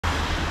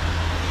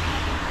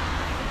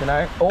Can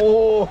I?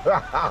 Oh!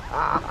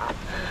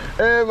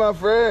 Hey, my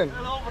friend.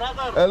 Hello,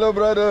 brother. Hello,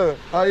 brother.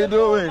 How you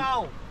doing?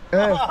 Now.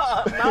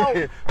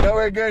 Now. Now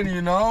again,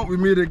 you know, we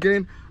meet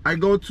again. I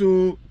go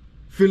to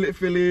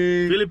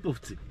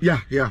Filipovci. Yeah.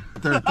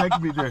 Take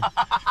me there.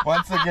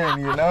 Once again,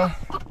 you know.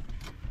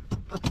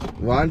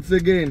 Once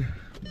again.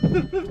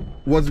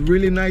 Was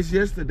really nice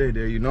yesterday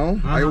there, you know.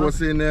 I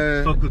was in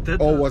Facultete.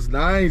 was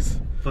nice.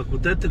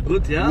 Facultete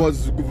good, yeah?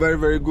 Was very,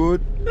 very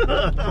good.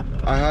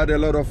 I had a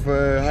lot of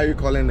how you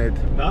calling it?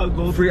 Now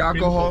go free to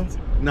alcohol.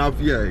 Filipovci. Now,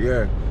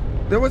 yeah.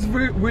 There was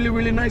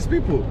really nice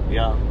people.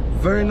 Yeah.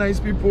 Very nice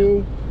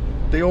people.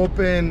 They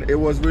open. It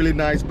was really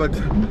nice, but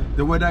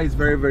the weather is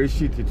very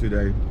shitty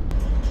today.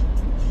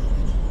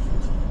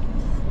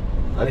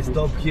 I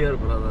stop here,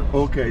 brother.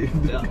 Okay.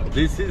 Yeah,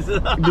 this is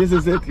This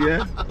is it,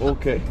 yeah?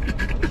 Okay.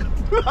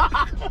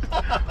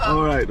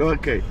 All right,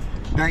 okay.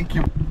 Thank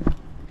you.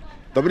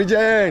 Dobry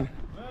dzień.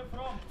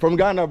 From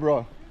Ghana,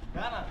 bro.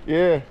 Ghana.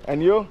 Yeah,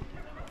 and you?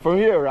 From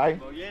here, right?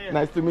 Oh, yeah.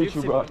 Nice to meet Gypsy,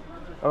 you, bro.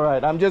 All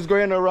right, I'm just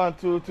going around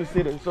to see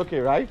it. It's okay,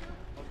 right?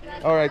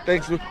 Okay. All right,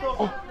 thanks.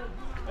 Oh.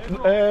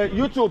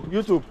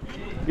 YouTube.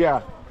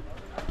 Yeah.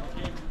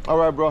 All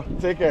right, bro.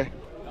 Take care.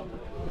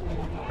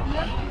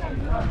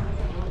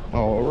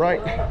 All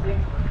right.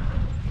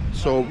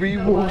 So we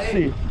will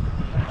see.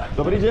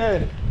 Dobry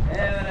dzień.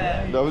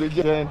 Dobry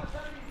dzień.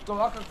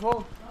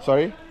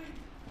 Sorry?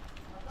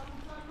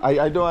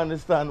 I don't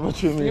understand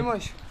what you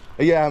mean.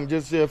 Yeah, I'm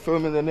just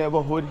filming the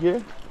neighborhood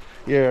here.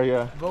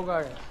 Yeah.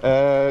 Bulgaria.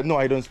 No,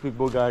 I don't speak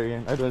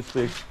Bulgarian. I don't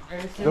speak.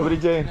 Dobry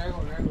dzień.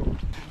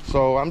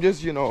 So I'm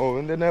just, you know,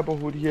 in the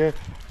neighborhood here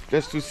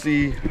just to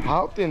see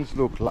how things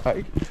look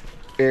like.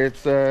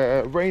 It's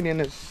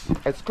raining.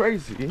 It's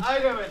crazy.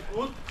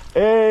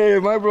 Hey,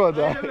 my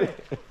brother.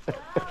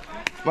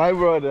 My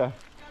brother.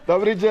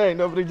 Dobry dzień.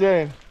 Dobry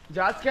dzień.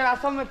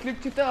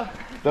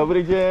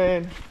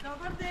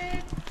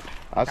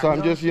 So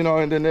I'm just, you know,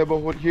 in the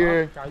neighborhood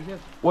here.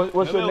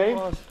 What's your name?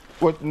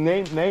 What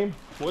name?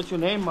 What's your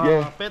name?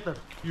 Yeah. Peter.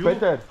 You?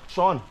 Peter.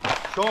 Sean.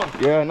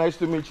 Yeah, nice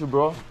to meet you,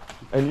 bro.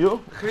 And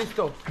you?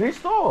 Cristo.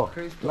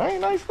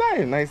 Nice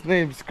name. Nice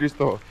name,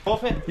 Cristo.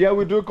 Coffee? Yeah,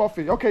 we do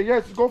coffee. Okay,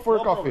 yes, go for a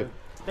coffee.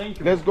 Thank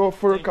you. Let's go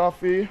for a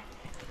coffee.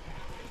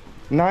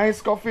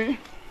 Nice coffee.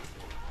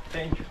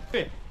 Thank you.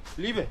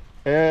 Live.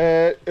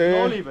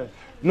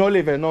 No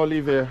live.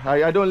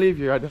 I don't live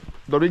here.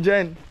 Dobry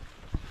dzień.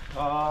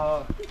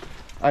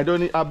 I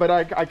don't need, but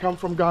I come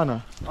from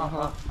Ghana.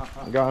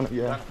 Ghana,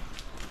 yeah.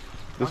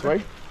 This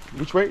way?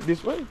 Which way?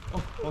 This way?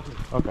 Oh,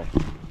 Okay.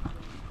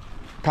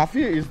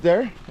 Coffee is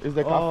there? Is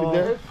the coffee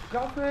there?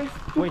 Coffee.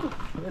 Wait.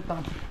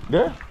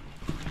 There?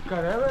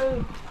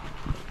 Caramba.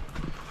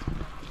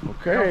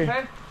 Okay.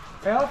 Café.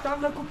 Ela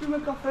tava comprando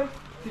café.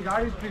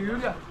 Cigares para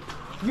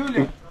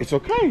Julia. It's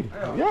okay.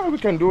 Yeah, we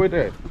can do it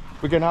there.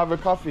 We can have a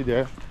coffee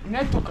there.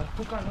 Né,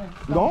 Tuca, né?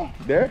 No?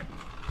 There?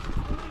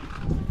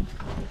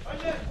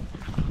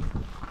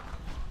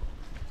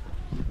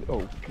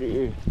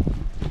 Okay.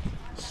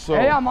 So.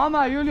 Hey,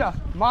 Mama Julia.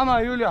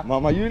 Mama Julia?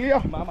 Mama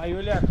Julia.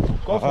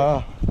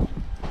 Coffee.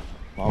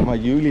 Mama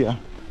Julia.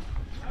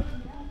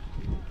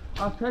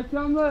 A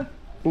trzecią?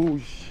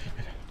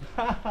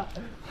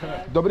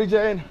 Dobry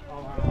dzień.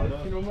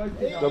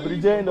 Dobry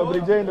dzień.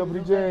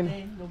 Dobry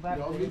dzień.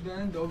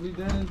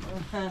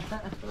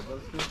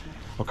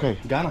 Okay.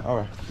 Ghana. All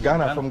right.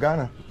 Ghana. From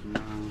Ghana.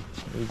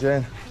 Dobry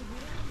dzień.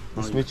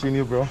 Nice meeting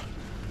you, bro.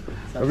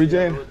 Dobry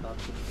dzień.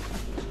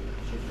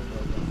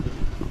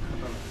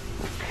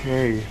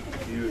 Okay.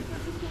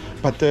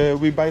 But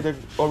we buy the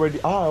already.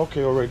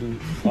 Okay, already.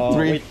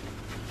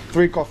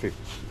 Three coffee.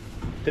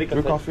 Three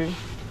coffee.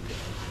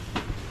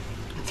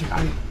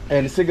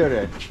 And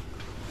cigarette.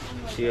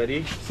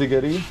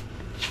 Cigarette.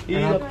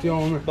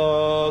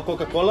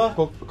 Coca-Cola.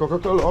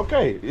 Coca-Cola.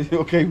 Okay.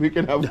 Okay, we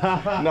can have.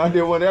 Now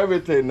they want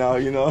everything now,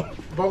 you know.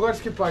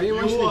 Bulgarski pari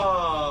imaš li?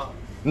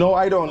 No,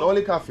 I don't.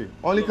 Only coffee.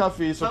 Only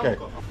coffee is okay.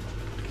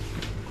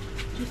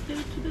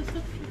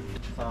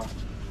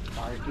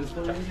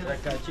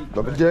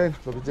 Dobry dzień.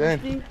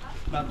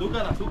 Na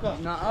tuka.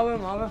 Na ave.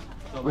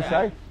 Which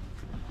side?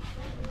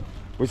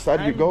 Which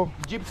side we go?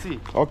 Gypsy.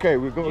 Okay,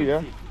 we go,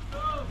 yeah.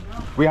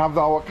 We have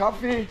our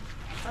coffee.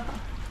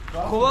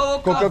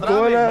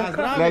 Coca-Cola.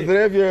 Na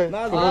zdravje.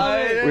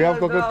 We have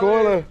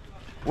Coca-Cola.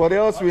 What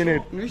else we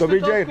need?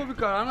 Dobry dzień.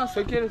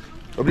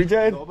 Dobry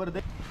dzień.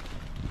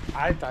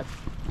 Ajde, tati.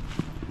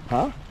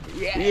 Huh?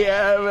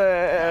 Yeah,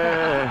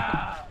 man.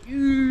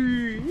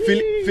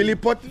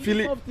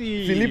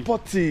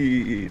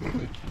 Filipovci.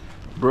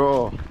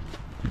 Bro.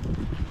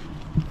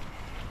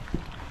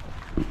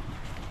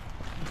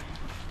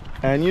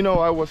 And you know,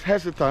 I was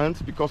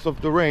hesitant because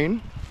of the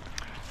rain,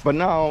 but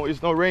now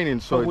it's not raining,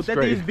 so it's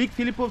great. Is big,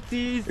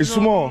 Filipovci It's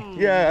small.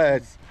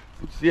 Yes.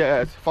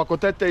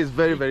 Facultete is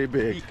very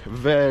big.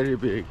 Very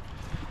big.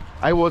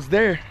 I was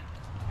there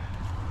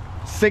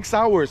 6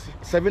 hours,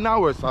 7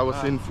 hours. I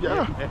was in.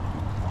 Yeah.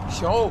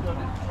 Show.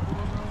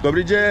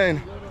 Dobry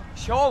dzień.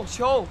 Show.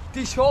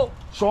 Ty show.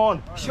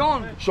 Sean.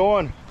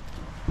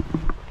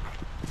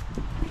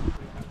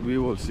 We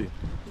will see.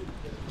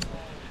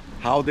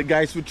 how the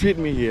guys will treat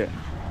me here.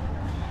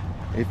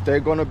 If they're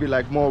gonna be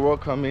like more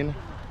welcoming,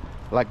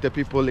 like the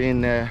people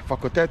in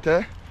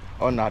Fakotete,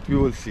 or not, we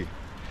will see.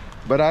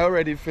 But I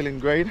already feeling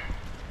great.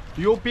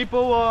 You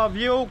people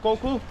view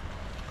Goku?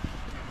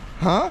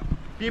 Huh?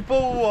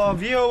 People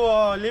view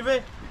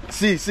live?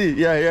 See,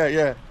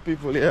 yeah.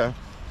 People, yeah.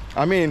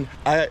 I mean,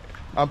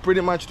 I'm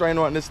pretty much trying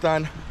to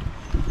understand.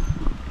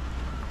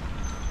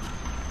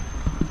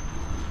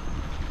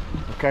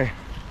 Okay.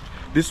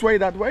 This way,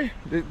 that way?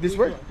 This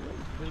way?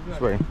 This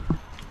way.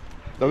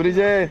 Dobrý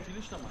den.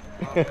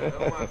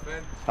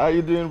 How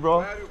you doing,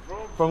 bro?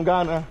 From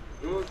Ghana.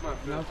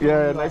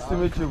 Yeah, nice to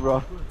meet you,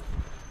 bro.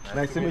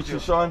 Nice to meet you,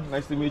 Sean.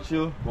 Nice to meet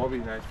you. Bobby,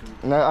 nice to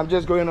meet you. No, I'm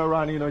just going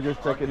around, you know,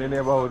 just checking the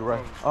neighborhood,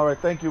 right? All right,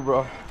 thank you,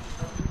 bro.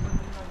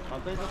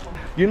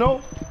 You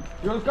know,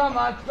 Yulka,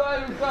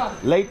 Machka, Yulka.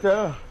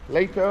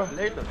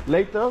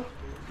 later.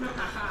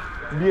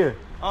 Beer.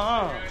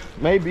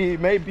 Maybe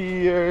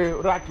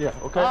rakia,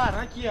 okay?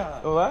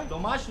 Rakia. Alright?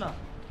 Домашна.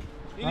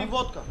 Или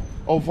водка.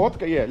 Oh,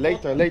 vodka, yeah.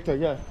 Later,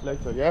 yeah.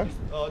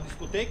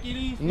 Дискотеки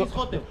или No.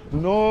 хотел?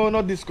 No,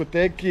 not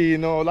discotheque, you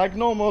know, like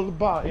normal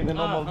bar, in a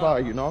normal bar,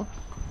 you know?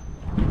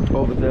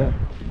 Over there.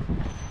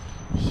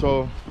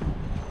 So.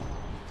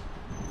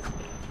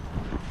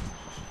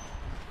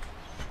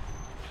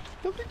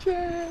 Lovely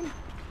Jen.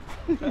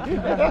 She's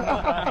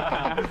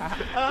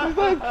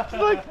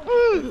like,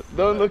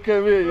 don't look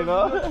at me, you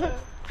know?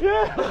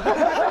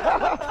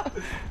 Yeah.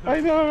 I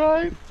know,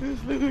 right?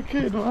 This little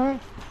kid, man.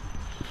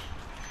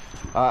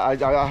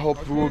 I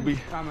hope we will be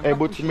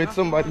able to meet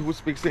somebody who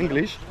speaks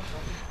English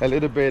a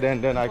little bit,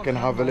 and then I can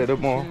have a little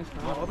more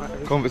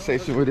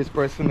conversation with this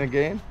person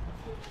again.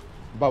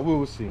 But we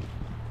will see.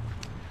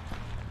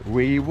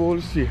 We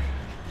will see.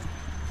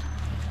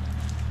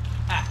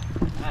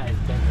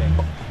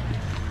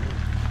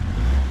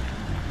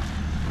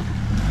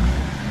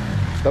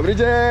 Dobrý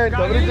den.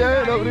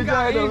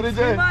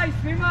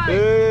 Snímaj.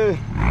 Hey,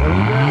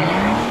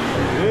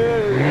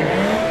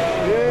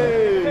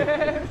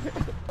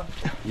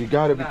 you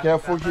gotta be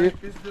careful here.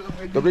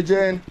 Dobrý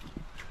den.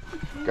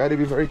 Gotta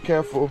be very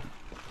careful.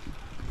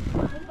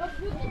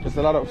 There's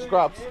a lot of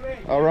scraps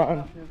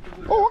around.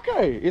 Oh,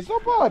 okay. It's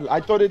not bad. I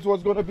thought it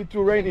was gonna be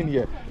too raining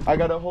here. I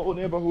got a whole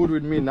neighborhood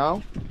with me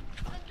now.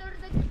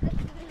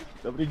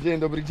 Dobrý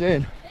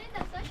den.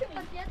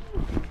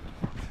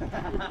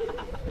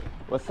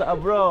 What's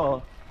up,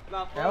 bro?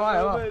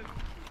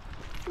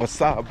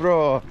 What's up,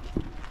 bro?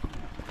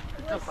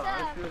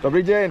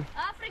 Dobrý den.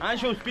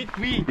 Anjo, speak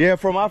me. Yeah,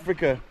 from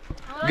Africa.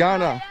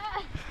 Ghana.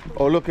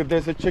 Oh, look,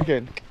 there's a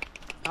chicken.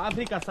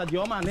 África,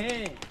 Sadio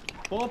Mané.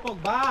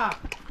 Pogba.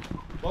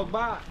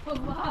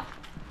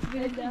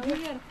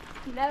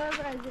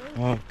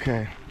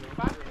 Okay.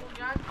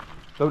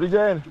 Dobrý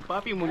den.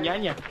 Papi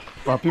Munhanya.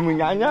 Papi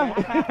Munhanya?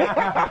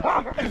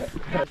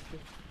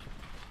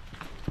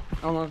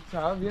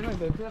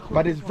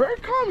 But it's very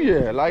calm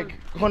here. Like,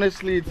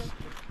 honestly, it's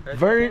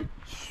very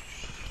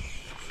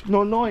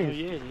no noise.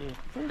 Yeah.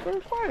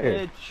 Very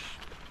quiet.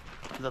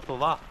 За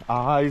това.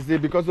 Is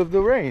it because of the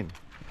rain?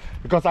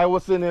 Because I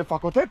was in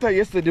Fakotete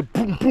yesterday,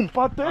 boom,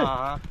 pate.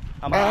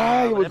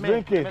 I was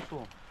drinking.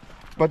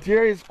 But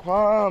here is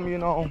calm, you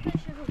know.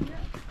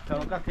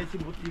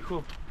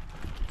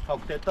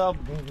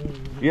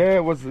 Yeah,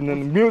 it was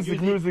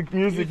music,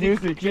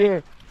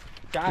 yeah.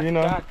 You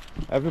know,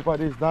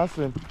 everybody's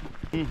dancing.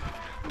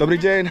 Dobrý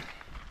den.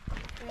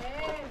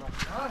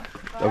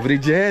 Dobrý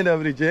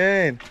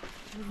den.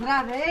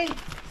 Zdravej.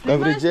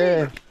 Dobrý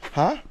den.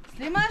 Huh?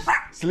 Slimaš?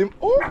 Slim.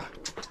 Oh.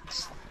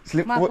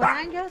 Slim. Ma What?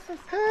 porangel se.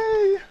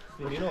 Hey.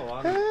 Oh,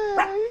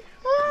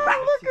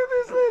 look at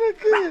this little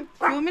kid.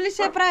 Filmi li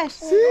še praviš?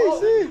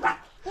 See.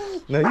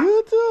 Na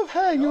YouTube.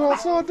 Hey, you are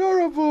so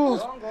adorable.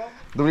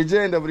 Dobrý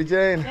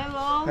den.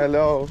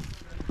 Hello.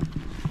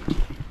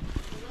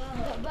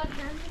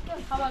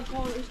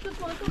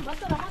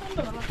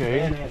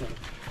 Okay.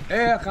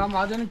 Kam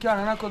adını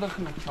kanına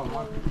kodakhna.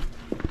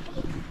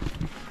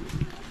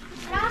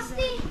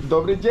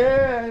 Dobrý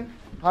den.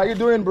 How you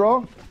doing,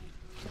 bro?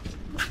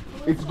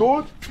 It's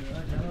good?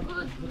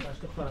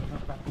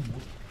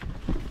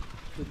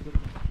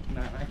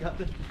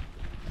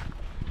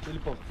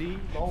 Filipovci.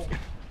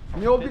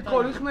 Mi obi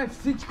korisme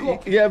всичко.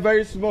 Yeah,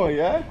 very small,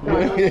 yeah?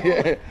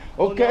 Yeah.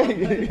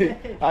 Okay.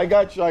 I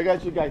got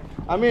you guys.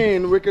 I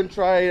mean, we can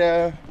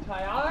try,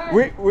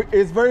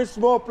 it's very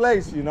small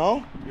place, you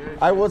know?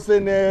 I was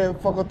in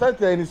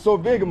Fakotete and it's so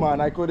big, man.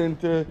 I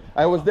couldn't,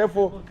 I was there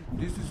for...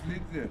 This is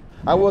Lithuania.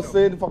 I was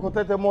in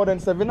Fakotete more than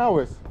 7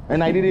 hours.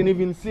 And I didn't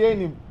even see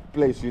any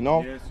place, you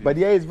know? Yes. But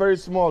yeah, it's very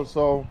small,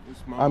 so...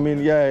 It's small. I mean,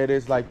 yeah, it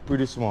is like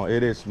pretty small.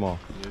 It is small.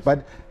 Yes.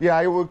 But yeah,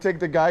 I will take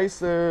the guys.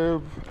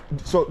 So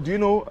do you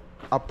know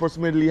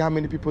approximately how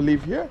many people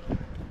live here?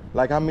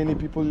 Like how many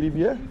people live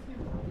here?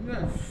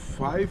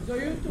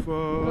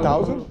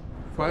 5,000?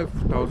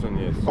 5,000,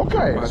 yes.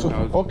 Okay,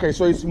 5,000. okay,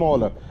 so it's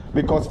smaller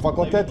because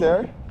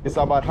Fakotete is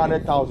about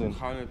 100,000.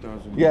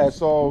 100,000. Yeah,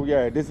 so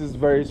yeah, this is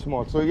very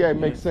small. So yeah, it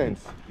makes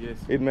sense. Yes.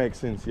 It makes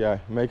sense. Yeah,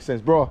 makes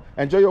sense, bro.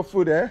 Enjoy your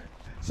food, eh?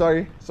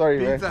 Sorry,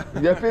 Pizza.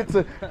 man. Yeah,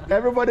 pizza.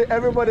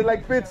 Everybody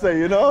like pizza,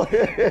 you know.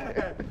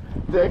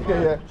 Take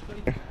care.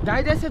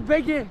 Dai desse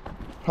bege.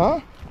 Huh?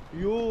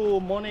 You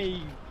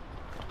money.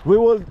 We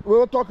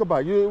will talk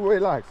about. You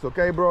relax,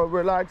 okay, bro?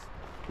 Relax.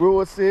 We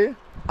will see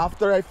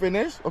after I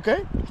finish,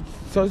 okay?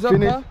 So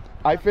Finish.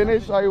 I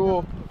finish. I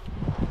will.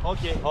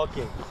 Okay.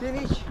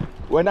 Finish.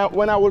 When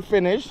I will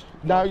finish.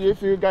 Now,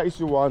 if you guys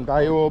want,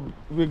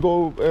 we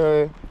go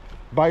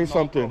buy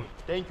something.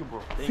 Thank you, bro.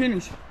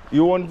 Finish.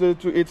 You want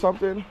to eat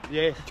something?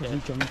 Yes.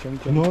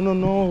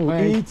 No.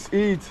 Wait.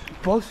 Eat.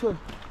 Posso?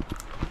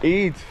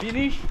 Eat.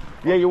 Finish.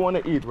 Yeah, you want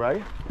to eat,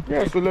 right?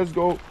 Yeah. So let's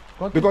go.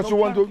 Because you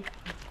want to.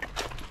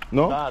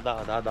 No? Da.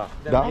 Da?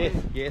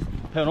 Yes.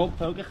 Pero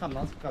que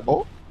chamar ficar.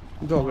 Oh.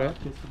 Dobre.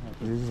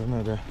 This is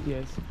another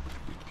Yes.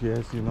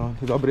 pièce, you know.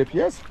 Dobre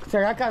pièce.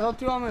 Será que as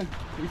outro homem?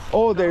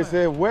 Oh, there's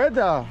a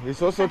weather.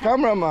 He's also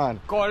cameraman.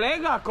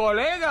 Colega.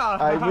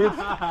 I meet.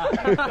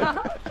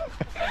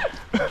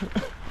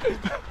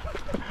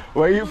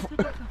 Where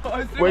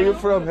you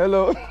from?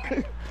 Hello.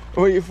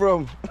 Where you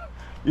from?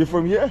 You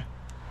from here?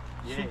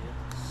 Yeah.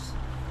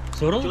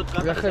 Soro?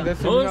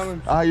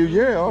 Are you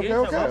here? Okay.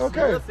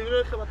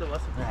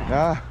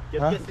 Yeah.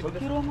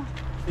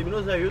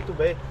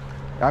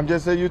 I'm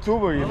just a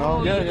YouTuber, you know.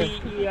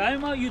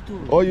 I'm a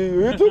YouTuber. Oh, you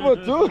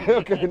YouTuber too?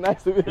 Okay,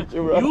 nice to meet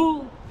you, bro.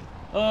 You,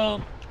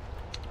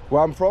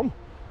 Where I'm from?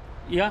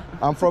 yeah,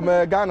 I'm from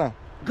Ghana.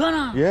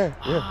 Ghana.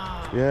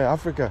 Yeah,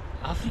 Africa.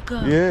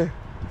 Africa. Yeah,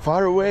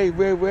 far away,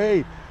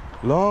 way.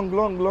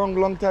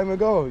 Long time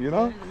ago, you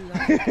know?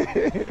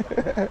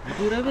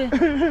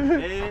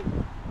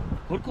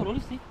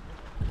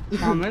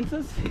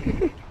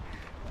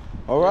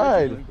 All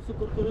right,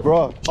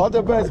 bro. All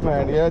the best,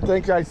 man. Yeah,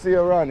 thank you. I see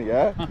you around.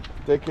 Yeah,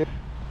 take it.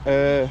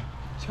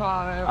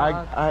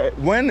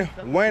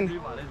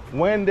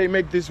 When they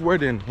make this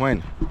wedding?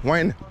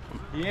 When?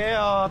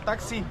 Yeah,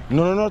 taxi.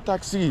 No,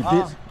 taxi.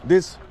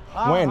 This.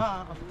 When?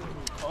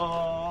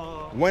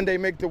 When they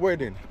make the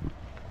wedding?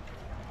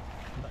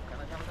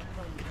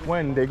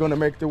 When they gonna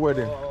make the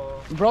wedding?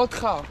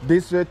 Broodgauw.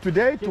 This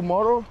today,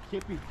 tomorrow?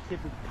 Happy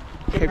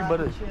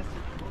birthday.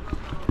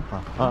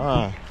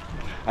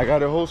 I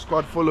got a whole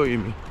squad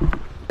following me.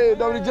 Hey,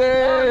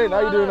 WJ, how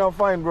you doing? I'm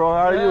fine, bro.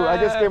 How are you? I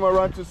just came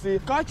around to see.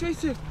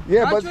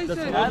 Yeah,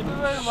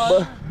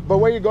 but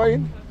where you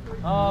going?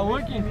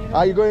 Working.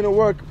 Are you going to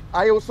work?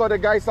 I also saw the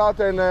guys out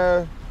and.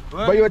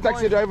 But you're a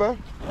taxi driver?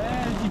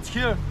 It's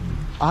here.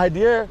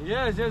 Idea?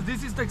 Yes,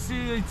 this is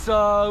taxi. It's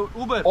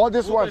Uber. All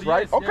these Uber, ones,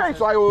 right? yes, Okay, yes.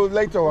 so I will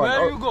later on.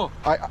 Where you go?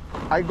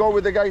 I go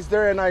with the guys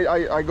there and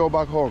I go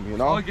back home, you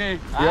know? Okay.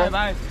 Yeah?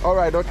 Bye. All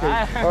right, okay.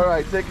 Bye. All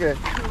right, take care.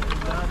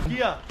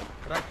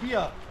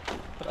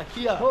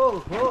 Rakia.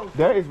 Oh.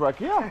 There is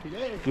Rakia?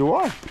 Yeah. You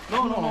want?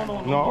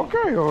 No. No,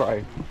 okay, all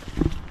right.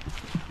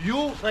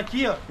 You,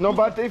 Rakia. No,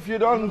 but if you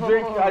don't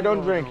drink, I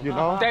don't drink, you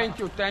know? Thank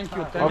you.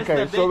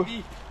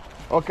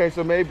 Okay,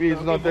 so maybe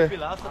it's not there.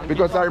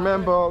 Because I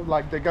remember,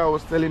 like the guy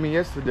was telling me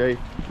yesterday,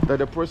 that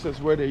the process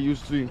where they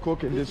used to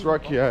cook in this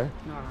rakia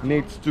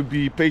needs to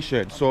be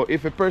patient. So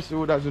if a person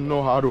who doesn't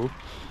know how to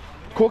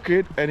cook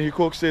it and he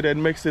cooks it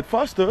and makes it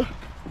faster,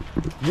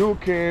 you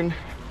can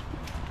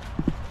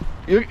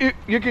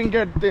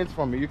get things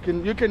from it. You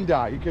can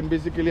die. You can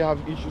basically have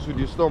issues with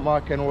your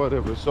stomach and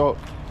whatever. So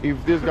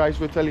if these guys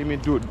were telling me,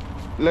 dude,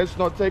 let's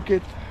not take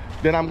it,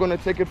 then I'm gonna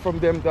take it from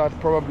them that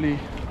probably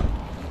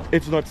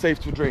it's not safe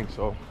to drink.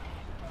 So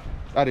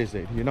that is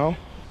it, you know?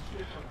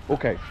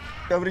 Okay.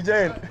 Dobry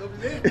dzień.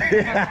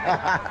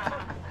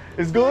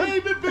 It's good?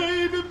 Baby.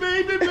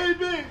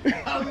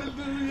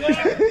 Hallelujah.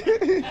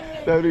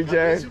 Dobry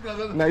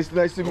dzień. Nice to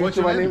meet What's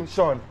you. your My name? name is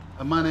Sean.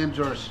 My name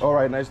George. All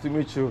right, nice to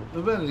meet you.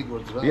 Very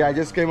good. Right? Yeah, I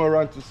just came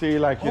around to see,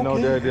 like, you know,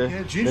 the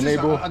Gypsies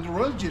neighbor. and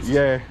royal gypsies.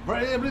 Yeah.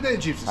 Very everyday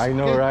gypsies. I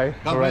know, okay? right?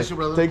 God All bless right. you,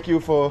 brother. Thank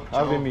you for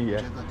having me.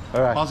 Yeah.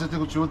 All right. Positive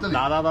culture.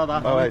 Da.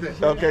 All right.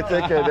 Okay,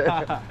 take care.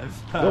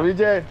 Dobry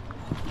dzień.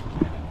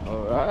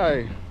 All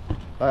right.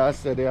 Like I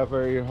said, they are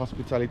very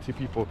hospitality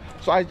people.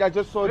 So I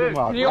just saw them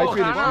out. I finished,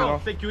 you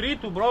know.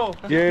 Security, bro.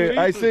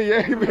 Yeah, I see.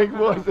 Yeah, big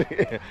boss.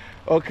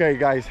 Okay,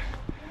 guys.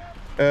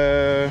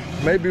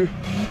 Maybe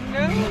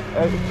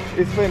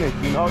it's finished,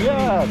 you know.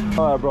 Yeah.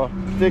 All right, bro.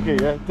 Take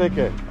it. Yeah, take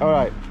it. All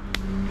right.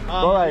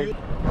 All right.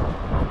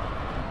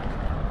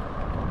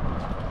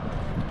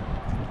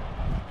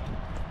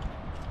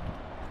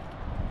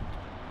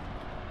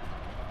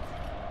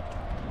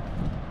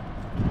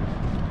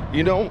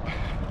 You know,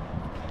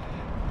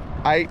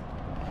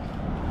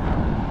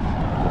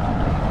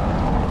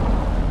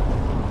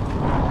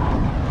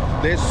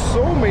 there's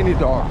so many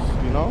dogs,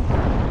 you know,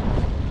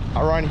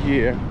 around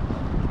here.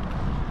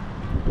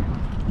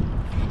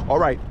 All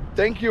right,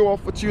 thank you all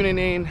for tuning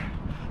in.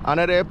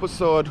 Another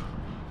episode.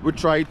 We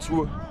try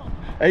to.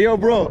 Hey yo,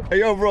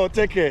 bro,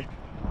 take care.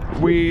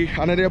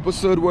 Another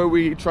episode where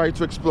we try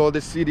to explore the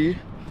city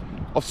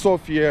of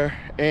Sofia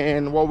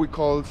and what we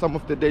call some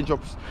of the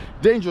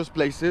dangerous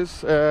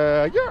places.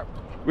 Yeah,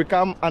 we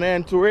come an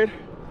end to it.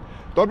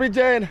 Dobry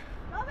dzień.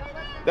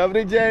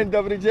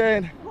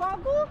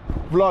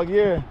 Vlog,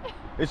 yeah.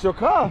 It's your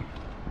car.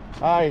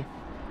 Hi.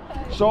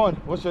 Sean,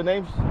 what's your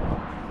name?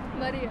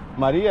 Maria.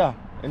 Maria.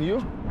 And you?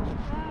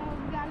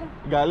 Gale.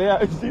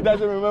 Galia. She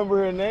doesn't remember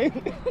her name.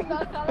 No,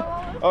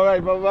 Salomon. All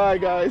right, bye-bye,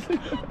 guys.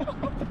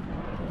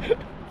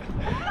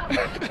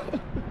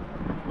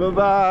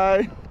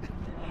 Bye-bye.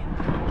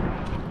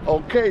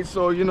 Okay,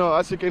 so, you know,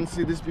 as you can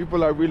see, these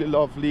people are really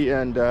lovely.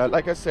 And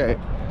like I said,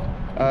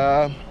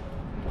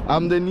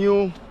 I'm the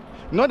new,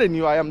 not the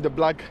new, I am the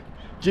Black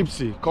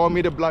Gypsy. Call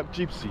me the Black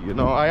Gypsy, you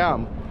know, I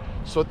am.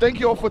 So thank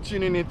you all for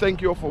tuning in.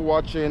 Thank you all for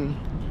watching.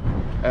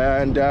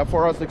 And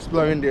for us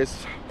exploring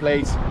this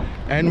place.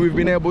 And we've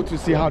been able to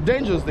see how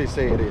dangerous they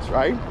say it is,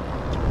 right?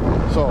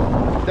 So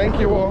thank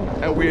you all,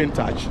 and we're in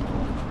touch.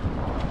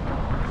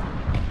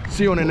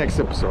 See you on the next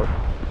episode.